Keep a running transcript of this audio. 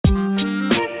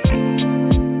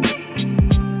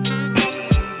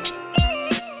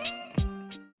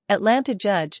Atlanta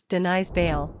judge denies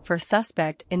bail for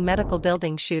suspect in medical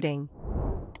building shooting.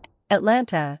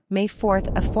 Atlanta, May 4.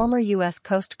 A former U.S.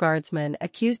 Coast Guardsman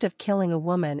accused of killing a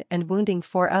woman and wounding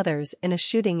 4 others in a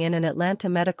shooting in an Atlanta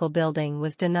medical building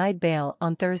was denied bail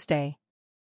on Thursday.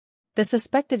 The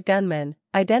suspected gunman,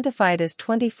 identified as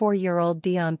 24-year-old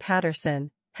Deion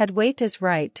Patterson, had waived his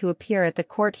right to appear at the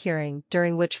court hearing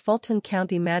during which Fulton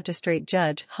County Magistrate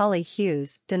Judge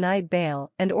Hughes denied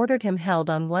bail and ordered him held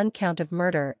on 1 count of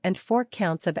murder and 4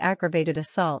 counts of aggravated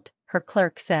assault, her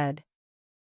clerk said.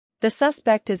 The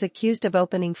suspect is accused of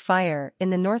opening fire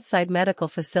in the Northside Medical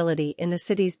facility in the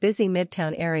city's busy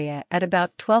Midtown area at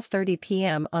about 12:30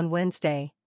 p.m. on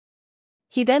Wednesday.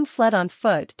 He then fled on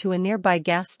foot to a nearby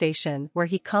gas station where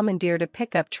he commandeered a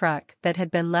pickup truck that had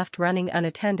been left running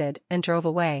unattended and drove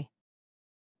away.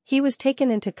 He was taken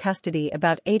into custody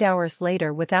about 8 hours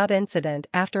later without incident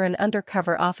after an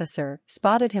undercover officer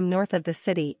spotted him north of the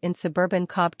city in suburban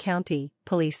Cobb County,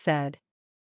 police said.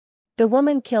 The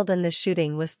woman killed in the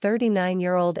shooting was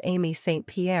 39-year-old Amy St.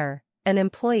 Pierre, an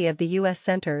employee of the U.S.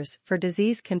 Centers for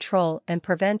Disease Control and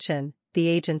Prevention, the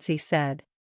agency said.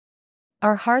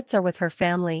 Our hearts are with her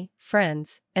family,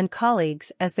 friends, and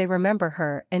colleagues as they remember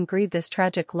her and grieve this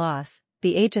tragic loss,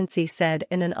 the agency said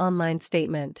in an online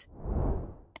statement.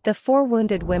 The 4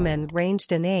 wounded women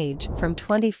ranged in age from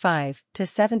 25 to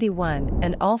 71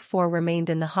 and all 4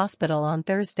 remained in the hospital on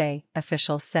Thursday,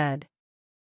 officials said.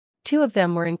 2 of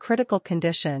them were in critical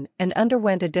condition and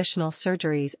underwent additional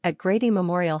surgeries at Grady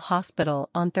Memorial Hospital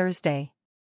on Thursday.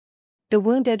 The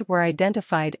wounded were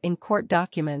identified in court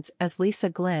documents as Lisa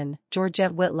Glenn,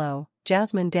 Georgette Whitlow,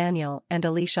 Jasmine Daniel and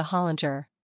Alicia Hollinger.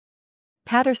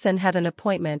 Patterson had an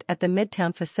appointment at the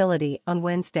Midtown facility on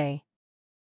Wednesday.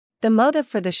 The motive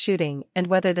for the shooting and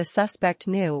whether the suspect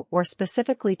knew or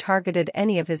specifically targeted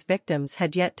any of his victims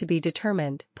had yet to be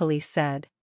determined, police said.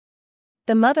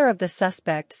 The mother of the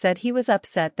suspect said he was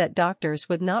upset that doctors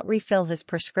would not refill his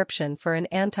prescription for an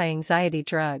anti-anxiety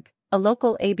drug, a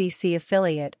local ABC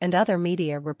affiliate and other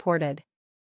media reported.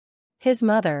 His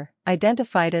mother,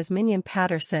 identified as Minion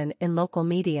Patterson in local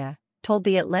media, told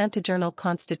the Atlanta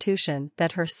Journal-Constitution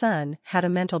that her son had a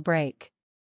mental break.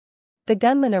 The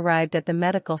gunman arrived at the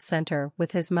medical center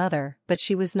with his mother but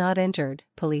she was not injured,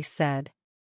 police said.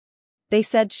 They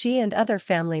said she and other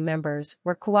family members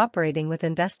were cooperating with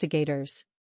investigators.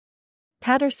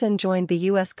 Patterson joined the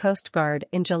U.S. Coast Guard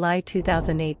in July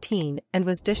 2018 and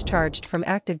was discharged from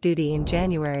active duty in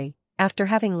January, after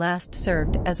having last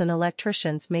served as an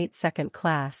electrician's mate 2nd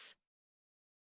class.